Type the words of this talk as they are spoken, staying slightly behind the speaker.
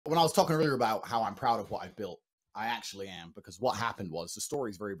when I was talking earlier about how I'm proud of what I've built, I actually am, because what happened was, the story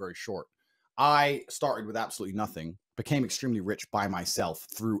is very, very short. I started with absolutely nothing, became extremely rich by myself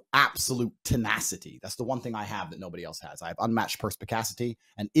through absolute tenacity. That's the one thing I have that nobody else has. I have unmatched perspicacity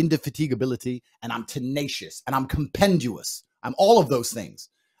and indefatigability, and I'm tenacious and I'm compendious. I'm all of those things.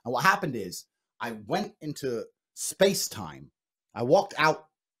 And what happened is, I went into space-time. I walked out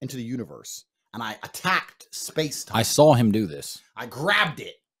into the universe and I attacked space-time. I saw him do this. I grabbed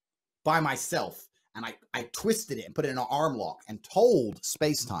it by myself and I twisted it and put it in an arm lock and told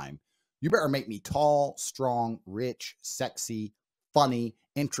space-time, you better make me tall, strong, rich, sexy, funny,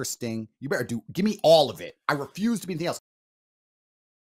 interesting. You better give me all of it. I refuse to be anything else.